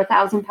donated over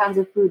 1,000 pounds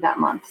of food that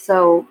month.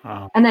 So,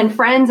 wow. And then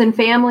friends and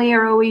family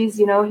are always,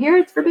 here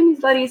it's for Bindy's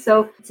Buddies.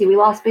 So we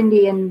lost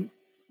Bindy in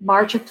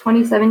March of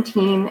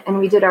 2017, and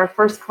we did our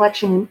first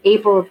collection in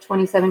April of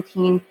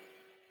 2017.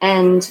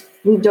 And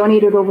we've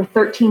donated over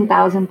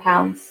 13,000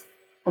 pounds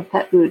of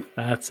pet food.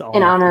 That's awesome.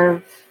 In honor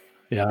of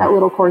that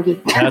little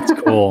corgi. That's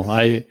cool.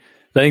 I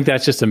think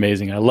that's just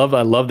amazing. I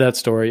love that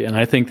story. And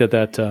I think that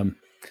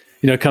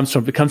it comes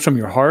from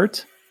your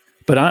heart.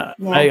 But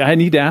I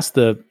need to ask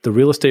the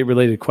real estate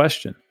related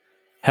question.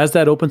 Has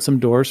that opened some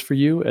doors for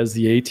you as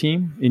the A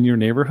team in your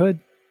neighborhood?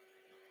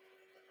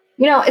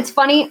 It's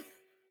funny.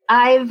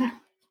 I've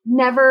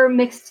never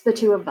mixed the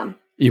two of them.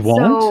 You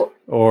won't?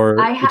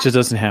 It just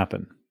doesn't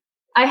happen?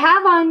 I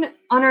have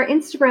on our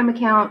Instagram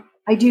account,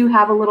 I do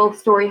have a little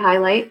story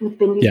highlight with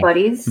Bindy's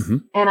Buddies. Mm-hmm.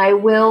 And I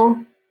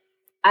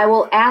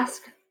will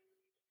ask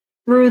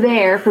through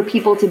there for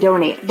people to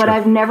donate. But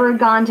I've never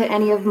gone to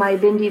any of my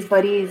Bindy's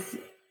Buddies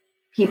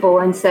people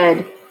and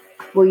said,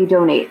 will you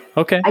donate?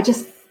 Okay.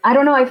 I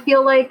don't know. I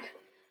feel like,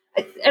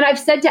 and I've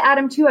said to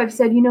Adam too, I've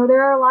said,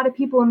 there are a lot of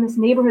people in this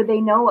neighborhood.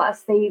 They know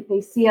us. They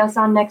see us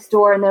on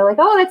Nextdoor and they're like,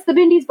 oh, that's the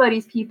Bindy's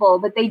Buddies people,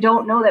 but they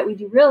don't know that we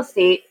do real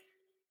estate.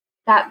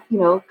 That,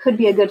 could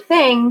be a good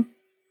thing,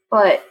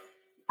 but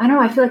I don't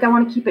know. I feel like I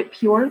want to keep it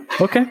pure.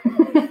 Okay.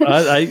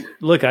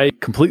 I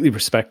completely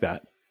respect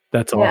that.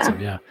 That's awesome.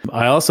 Yeah.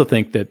 I also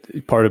think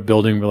that part of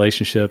building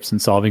relationships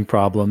and solving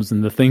problems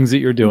and the things that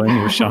you're doing,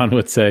 as Sean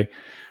would say,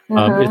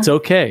 it's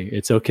okay.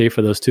 It's okay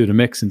for those two to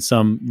mix in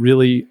some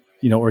really,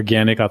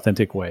 organic,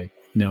 authentic way,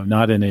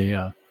 not in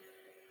a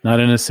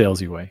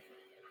salesy way.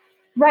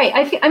 Right.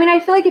 I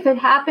feel like if it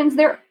happens,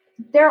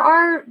 there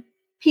are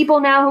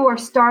people now who are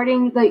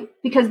starting,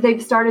 because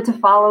they've started to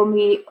follow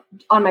me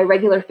on my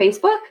regular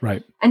Facebook.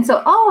 Right. And so,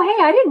 hey,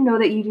 I didn't know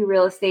that you do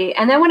real estate.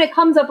 And then when it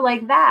comes up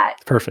like that,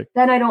 perfect.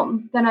 Then I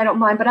don't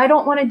mind. But I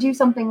don't want to do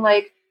something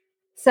like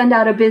send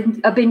out a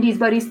Bindy's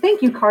Buddies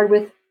thank you card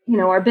with,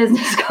 our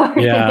business card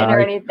or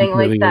anything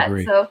like that.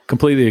 Agree. So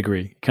completely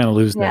agree. Kind of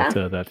lose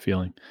that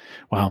feeling.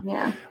 Wow.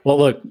 Yeah. Well,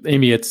 look,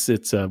 Amy, it's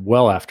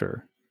well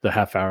after the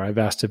half hour I've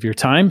asked of your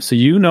time. So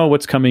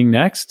what's coming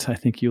next. I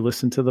think you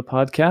listened to the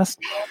podcast.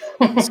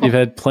 So you've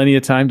had plenty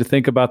of time to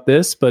think about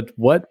this, but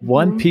what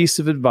one piece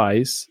of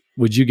advice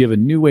would you give a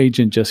new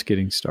agent just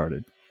getting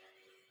started?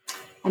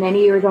 And I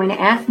knew you were going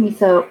to ask me,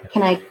 so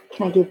can I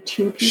give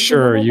 2 pieces?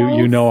 Sure,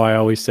 you know I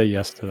always say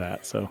yes to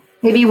that. So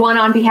maybe one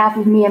on behalf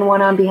of me and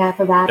one on behalf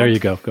of Adam. There you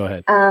go. Go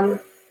ahead.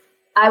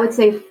 I would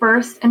say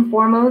first and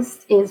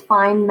foremost is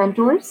find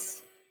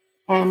mentors,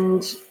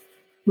 and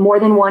more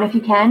than one if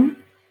you can,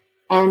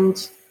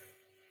 and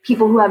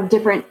people who have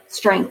different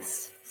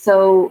strengths.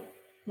 So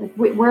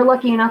we're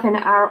lucky enough in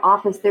our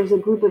office, there's a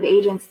group of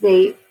agents,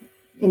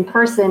 in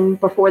person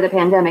before the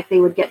pandemic, they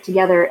would get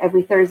together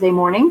every Thursday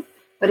morning.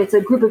 But it's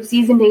a group of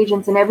seasoned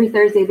agents, and every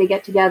Thursday they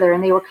get together,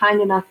 and they were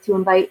kind enough to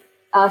invite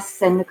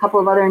us and a couple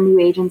of other new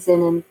agents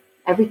in. And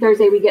every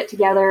Thursday we get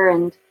together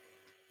and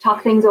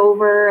talk things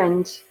over,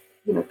 and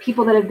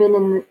people that have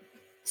been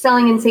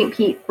selling in St.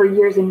 Pete for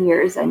years and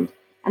years, and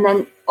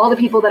then all the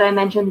people that I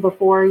mentioned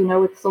before,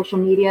 with social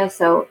media.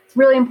 So it's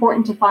really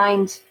important to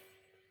find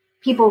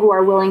people who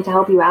are willing to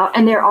help you out,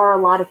 and there are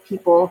a lot of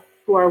people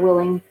who are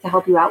willing to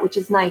help you out, which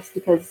is nice,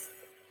 because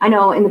I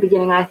know in the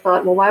beginning I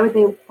thought, well, why would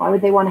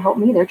they want to help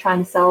me? They're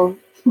trying to sell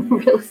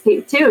real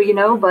estate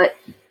too, but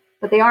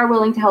they are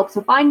willing to help.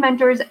 So find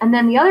mentors. And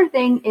then the other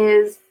thing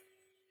is,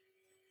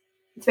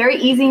 it's very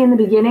easy in the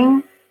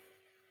beginning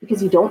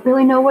because you don't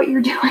really know what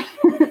you're doing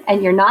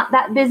and you're not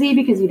that busy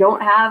because you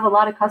don't have a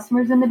lot of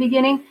customers in the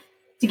beginning,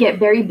 to get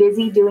very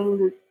busy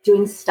doing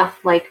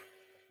stuff like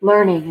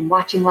learning and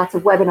watching lots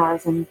of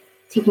webinars and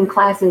taking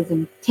classes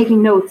and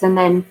taking notes. And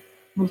then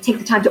you take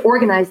the time to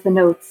organize the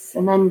notes,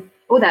 and then,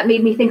 oh, that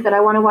made me think that I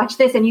want to watch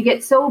this. And you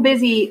get so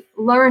busy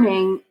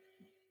learning,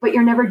 but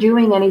you're never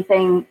doing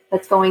anything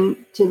that's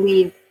going to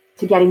lead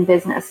to getting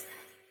business.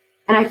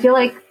 And I feel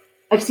like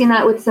I've seen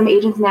that with some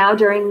agents now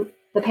during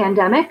the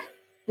pandemic.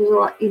 There's a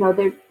lot,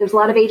 there's a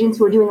lot of agents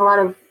who are doing a lot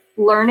of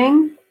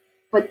learning,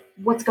 but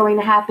what's going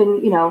to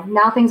happen?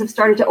 Now things have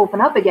started to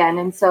open up again.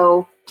 And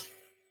so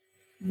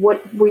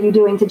what were you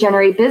doing to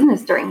generate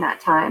business during that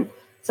time?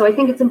 So I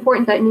think it's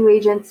important that new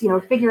agents,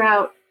 figure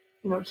out,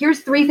 here's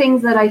 3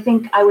 things that I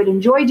think I would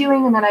enjoy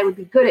doing and that I would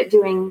be good at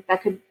doing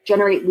that could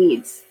generate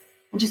leads,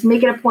 and just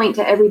make it a point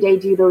to every day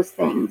do those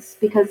things,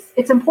 because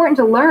it's important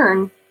to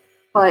learn,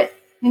 but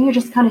then you're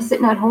just kind of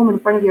sitting at home in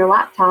front of your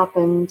laptop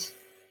and,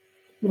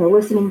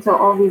 listening to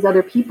all these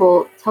other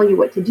people tell you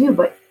what to do,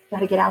 but you got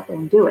to get out there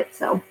and do it.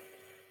 So,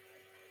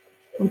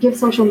 and give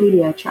social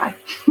media a try.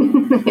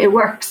 It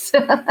works.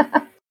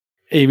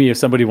 Amy, if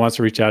somebody wants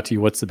to reach out to you,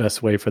 what's the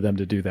best way for them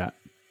to do that?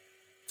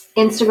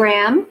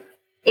 Instagram,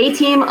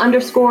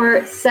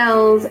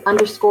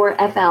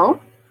 ateam_sells_FL.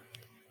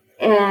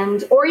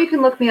 Or you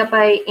can look me up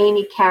by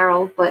Amy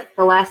Karol, but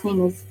the last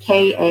name is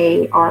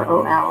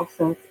Karol.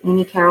 So it's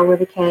Amy Karol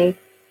with a K.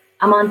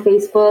 I'm on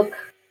Facebook,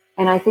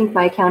 and I think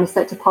my account is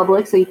set to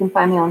public, so you can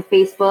find me on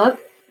Facebook.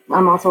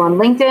 I'm also on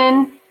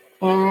LinkedIn,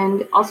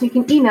 and also you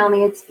can email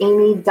me. It's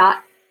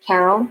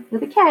amy.karol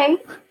with a K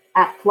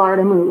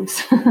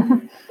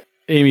 @FloridaMoves.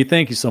 Amy,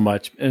 thank you so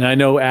much. And I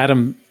know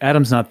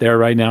Adam's not there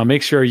right now.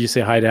 Make sure you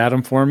say hi to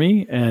Adam for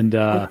me. And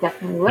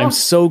I'm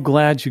so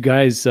glad you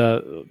guys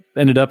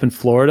ended up in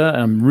Florida.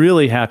 I'm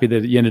really happy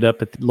that you ended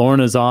up at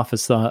Lorna's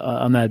office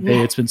on that day.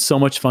 Yeah. It's been so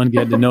much fun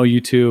getting to know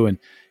you two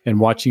and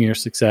watching your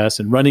success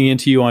and running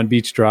into you on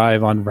Beach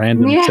Drive on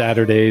random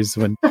Saturdays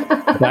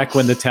back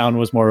when the town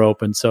was more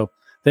open. So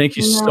thank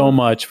you so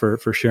much for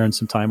sharing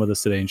some time with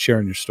us today and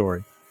sharing your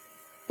story.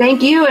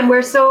 Thank you. And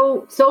we're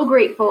so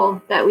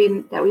grateful that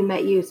we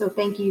met you. So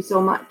thank you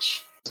so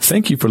much.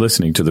 Thank you for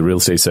listening to the Real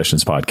Estate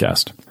Sessions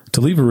podcast.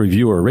 To leave a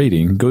review or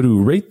rating, go to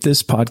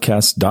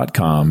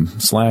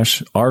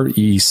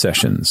ratethispodcast.com/RE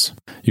sessions.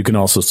 You can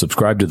also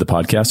subscribe to the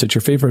podcast at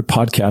your favorite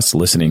podcast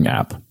listening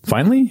app.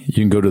 Finally, you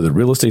can go to the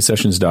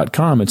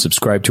realestatesessions.com and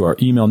subscribe to our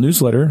email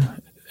newsletter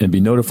and be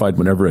notified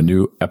whenever a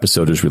new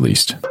episode is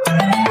released.